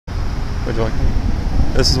Would you like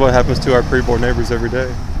it? This is what happens to our preborn neighbors every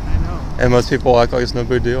day. I know. And most people act like it's no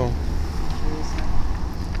big deal.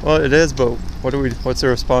 Well, it is, but what's the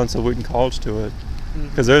response of Wheaton College to it?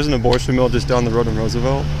 Because there's an abortion mill just down the road in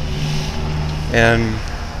Roosevelt. And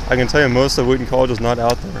I can tell you most of Wheaton College is not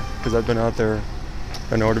out there, because I've been out there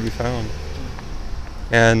and nowhere to be found.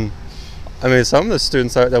 And I mean, some of the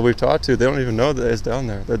students that we've talked to, they don't even know that it's down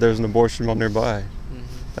there, that there's an abortion mill nearby.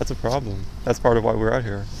 That's a problem. That's part of why we're out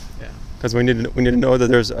here. Yeah. Because we need to know that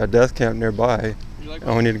there's a death camp nearby,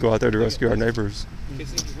 and we need to go out there to rescue our neighbors.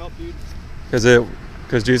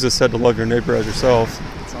 Because Jesus said to love your neighbor as yourself.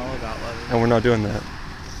 It's all about loving. And we're not doing that.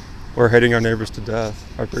 We're hating our neighbors to death,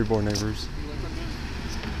 our preborn neighbors.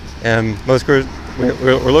 And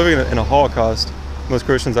we're living in a Holocaust. Most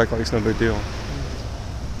Christians act like it's no big deal.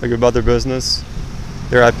 They go about their business.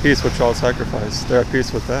 They're at peace with child sacrifice. They're at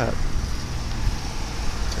peace with that.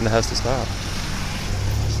 And that has to stop.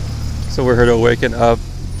 So we're here to awaken up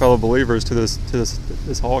fellow believers to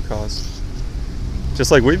this Holocaust. Just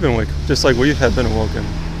like we have been awoken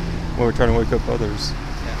when we're trying to wake up others.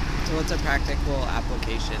 Yeah. So what's a practical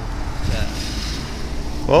application to...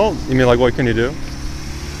 Well, you mean like what can you do?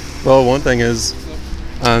 Well, one thing is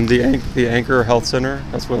the Anchor Health Center,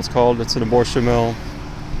 that's what it's called. It's an abortion mill.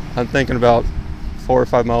 I'm thinking about 4 or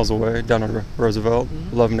 5 miles away, down on Roosevelt,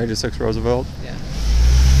 1186 Roosevelt. Yeah.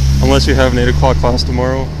 Unless you have an 8 o'clock class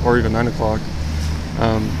tomorrow, or even 9 o'clock,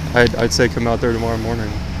 I'd say come out there tomorrow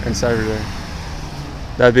morning and Saturday.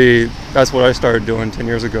 That's what I started doing 10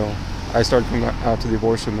 years ago. I started coming out to the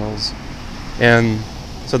abortion mills. And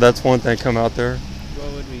so that's one thing, come out there.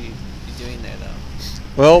 What would we be doing there though?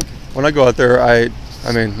 Well, when I go out there, I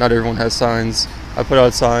mean, not everyone has signs. I put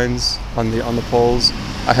out signs on the poles.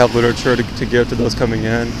 I have literature to give to those coming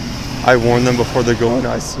in. I warn them before they go in.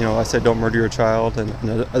 I say don't murder your child and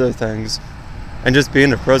other things. And just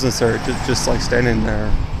being a presence there, just like standing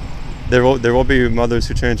there. There will be mothers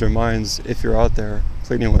who change their minds if you're out there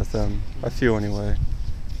pleading with them, a few anyway.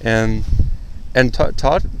 And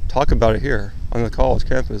talk about it here on the college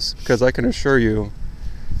campus, because I can assure you,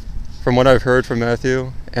 from what I've heard from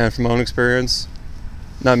Matthew and from my own experience,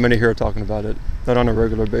 not many here are talking about it, not on a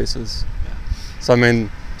regular basis. So I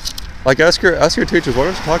mean, like ask your teachers, why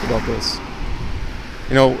don't you talk about this?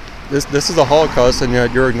 You know, this is a Holocaust and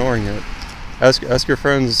yet you're ignoring it. Ask your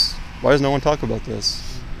friends, why does no one talk about this?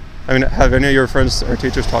 I mean, have any of your friends or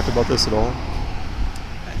teachers talked about this at all?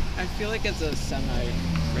 I feel like it's a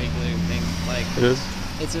semi-regular thing. Like it is?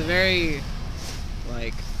 It's a very,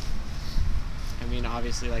 like, I mean,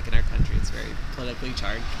 obviously, like in our country, it's very politically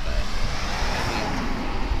charged, but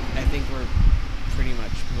I think we're pretty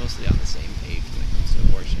much mostly on the same page when it comes to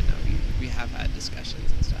abortion. We have had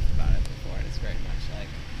discussions and stuff about it before, and it's very much like,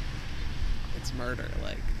 it's murder.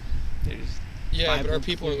 Like, there's... Yeah, but our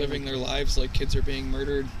people are living their lives like kids are being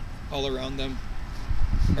murdered all around them.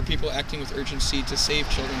 Are people acting with urgency to save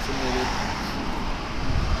children from murder?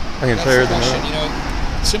 I can tell you the question. You know,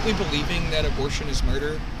 simply believing that abortion is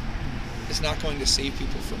murder is not going to save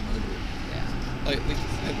people from murder. Yeah. Like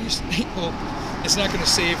at least, well, it's not going to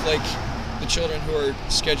save like the children who are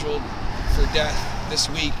scheduled for death this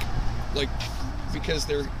week, like because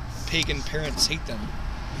their pagan parents hate them.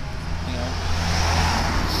 You know.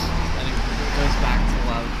 I think it goes back to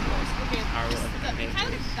love.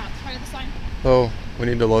 Oh, we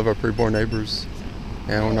need to love our preborn neighbors,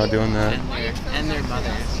 and we're not doing that. And their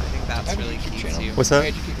mothers. I think that's really key too. What's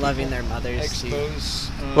that? Loving their mothers too.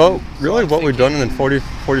 Well, really what we've done in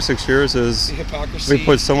 46 years is we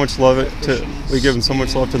put so much love we give them so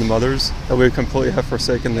much love to the mothers that we completely have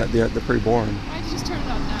forsaken the preborn.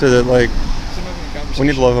 To the, like, we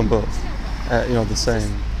need to love them both, the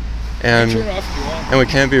same. And we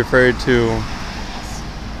can't be afraid to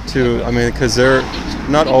I mean, because they're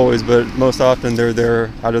not always, but most often they're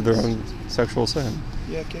there out of their own sexual sin,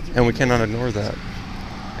 and we cannot ignore that.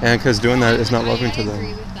 And because doing that is not loving to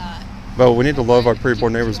them. But we need to love our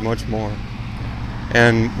preborn neighbors much more.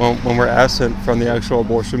 And when we're absent from the actual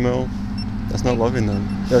abortion mill, that's not loving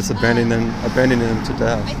them. That's abandoning them to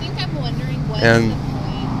death. I think I'm wondering what. And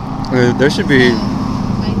I mean, there should be.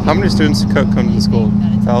 How many students come to the school?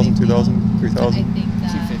 1,000, 2,000, 3,000?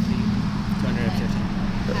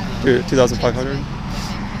 2,500?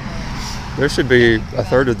 There should be a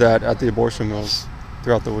third of that at the abortion mills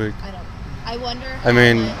throughout the week. I wonder. I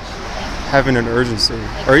mean, having an urgency,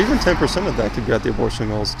 or even 10% of that could be at the abortion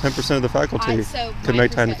mills. 10% of the faculty could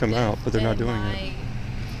make time to come out, but they're not doing it.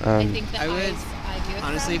 I would,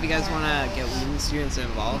 honestly, if you guys want to get Wheaton students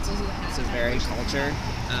involved, it's a very culture.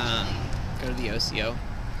 Go to the OCO.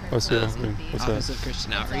 What's Office that? of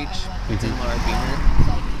Christian Outreach. It's in Lower Beamer.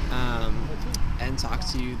 and talk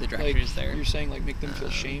to the directors Like, there. you're saying, like, make them feel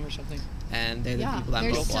shame or something? And they're the people that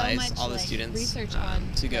there's so mobilize much, all the like, students research on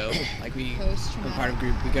to go. Like we're post-traumatic part of a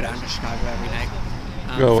group. We go down to Chicago every night.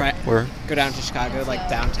 Go where? Go down to Chicago, like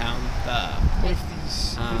downtown, What if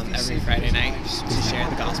these every Friday night to share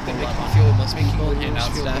the gospel with homeless people, hand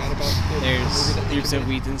out stuff. There's groups of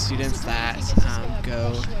Wheaton students that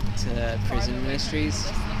go to prison ministries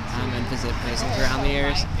and visit prisons around the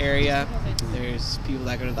area. There's people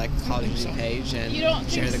that go to like College New Page and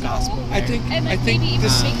share the gospel there. I think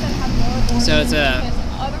this. So it's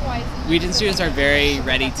Wheaton students are very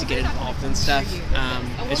ready to get involved in stuff.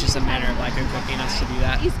 It's just a matter of like equipping us to do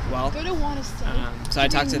that well. So I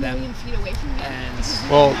talked to them, and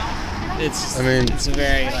it's a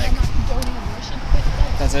very like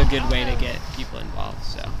that's a good way to get people involved.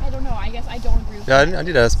 So I don't know. I guess I don't agree with Yeah, I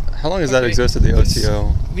need to ask, how long has that existed, the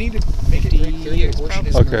OTO? We need to make it very clear that abortion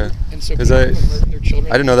is Okay. murder. And so 'Cause people I- who murder their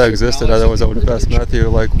children I didn't know that should existed. acknowledge Otherwise, I that would have they asked murdered Matthew,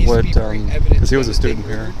 like, needs to what, be very because evident he was a that they student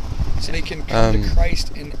here. murdered, so they can come to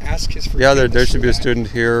Christ and ask his forgiveness. Yeah, there should be a for that. student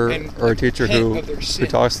here And or a teacher repent who of their sin.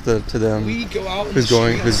 talks to them, We go out in who's the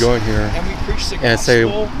going streets here, and we preach the and say,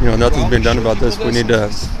 gospel. nothing's We're been out done about showing this. people We need to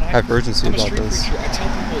and have urgency I'm a about street this. preacher. I tell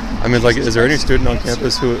people, I mean, like, Jesus is there any Christ student on answers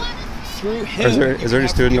campus who, through or him, is there you any can have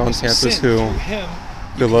student on forgiveness of campus sin. who Through him,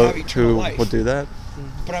 you can have eternal life. would do that?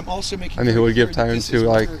 But I'm also making I mean, who would give very clear that time this to, is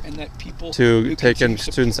like, murder and that people to who take in continue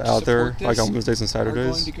to students out there, support like this on Wednesdays and are going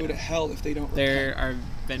Saturdays? to go to hell if they don't there repent. are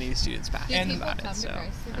many students passionate about it. So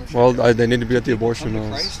I'm sure. Well, they need to be at the abortion Come to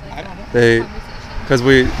mills. Christ? I don't know. Because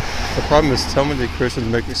the problem is so many Christians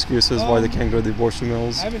make excuses why they can't go to the abortion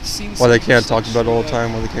mills, I haven't seen why they some can't Christians talk about it all the straight up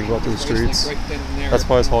time, why they can't go out to the Christ, like, streets. right then and there. That's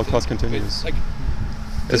why this Holocaust But, continues. like,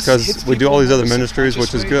 It's this hits because we do people all these in other a ministries,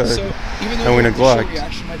 which is good, So even though and we the initial neglect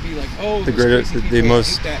reaction might be like, oh, the those greatest, crazy the people, I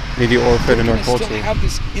most hate that, needy orphan they're in our gonna still culture. have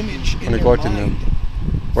this image in We're their neglecting mind them.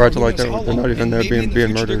 We're acting for like who they're knows how not long. even And there maybe in being the future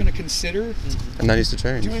murdered, They're going to consider and that needs to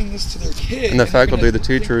change. doing this to their kid. And the they're faculty, gonna the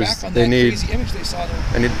think teachers, back on they that need- crazy image they saw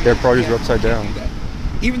their priorities are upside down.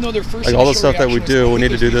 Even though their first Like, all the initial stuff that we reaction was, do, "I we hate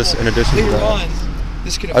need to those do this people," in addition to later that. on,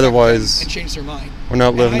 this could affect Otherwise, them and change their mind. We're not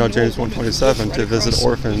And living I on know James a woman who 127 lived to right visit across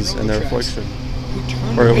orphans the in their railroad tracks, affliction. who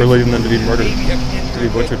turned We're away leaving from them to be her murdered, baby up to be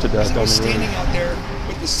butchered to death and I down was the road. standing out there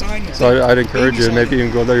with the sign that So said, I'd encourage you, "Babies on maybe it." you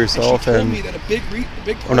can go there And yourself. she told And me that a big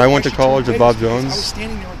part when of I why went to she turned college away with Bob was because I was Jones,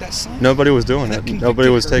 standing there with that sign. nobody was doing And it. that convicted Nobody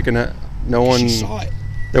was her. taking it. No one. She saw it.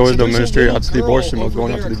 There was So no there's a ministry little out to the girl abortion mill, over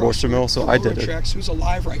going out there to the across abortion mill, so I did railroad it. tracks who's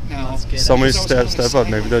alive right now. Let's get Somebody Because I was step holding a up.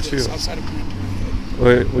 sign Maybe like that's this you. outside of Planned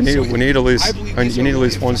Parenthood. We need at least. I believe I mean, these you are need at really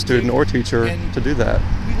least one student effective, or teacher and to do that.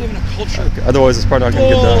 We live in a culture Otherwise, it's probably not going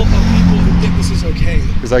to full get of done. people who think this is okay.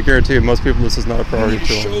 Because I guarantee you, most people, this is not a We priority need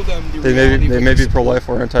to to show them. them the They reality may of be what they pro-life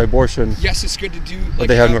support. or anti-abortion, Yes, it's good to do, like, but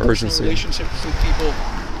they have no personal urgency. relationships with people,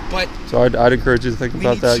 but So I'd encourage you to think we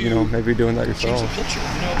about need that. to Maybe doing that change yourself. the culture.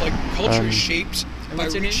 Like culture is shaped by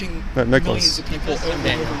what's your name? reaching Nicholas. millions of people over and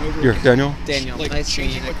Daniel. over and over You're again. Daniel. Daniel, Like nice to meet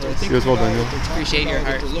you, changing what they're Nicholas. thinking You as well, about, Daniel. what they're talking Appreciate your about,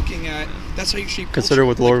 heart. what they're looking at. That's how you shape Consider culture.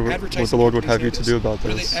 what the Lord- Like, what the advertising Lord would companies have know you to this. do about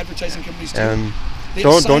What do this. advertising companies do? And They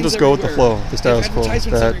have don't just signs go with the everywhere. flow, the They status have quo.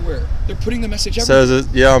 advertisements That everywhere. They're putting the message everywhere. says,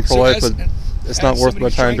 yeah, I'm So pro-life, as- but it's not as worth my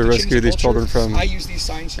somebody time trying to change rescue the these culture, children from I use these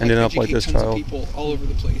signs to ending like up like educate this tons of child. people all over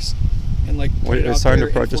the place, and like put it It's out time to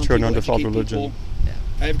there, practice inform true and people, undefiled educate religion. people.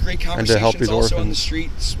 Yeah. I have great And to conversations help these also on the orphans.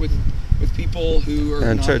 streets with people who are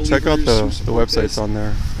And check out non-believers the who support websites this. on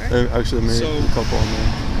there. Actually, maybe So- a couple on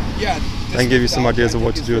there. Yeah, I can give you some ideas of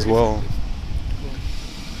what to do as well.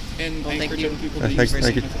 And Well, I thank encourage you. other people to use Thank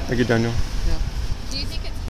this you, method. Daniel. Yeah.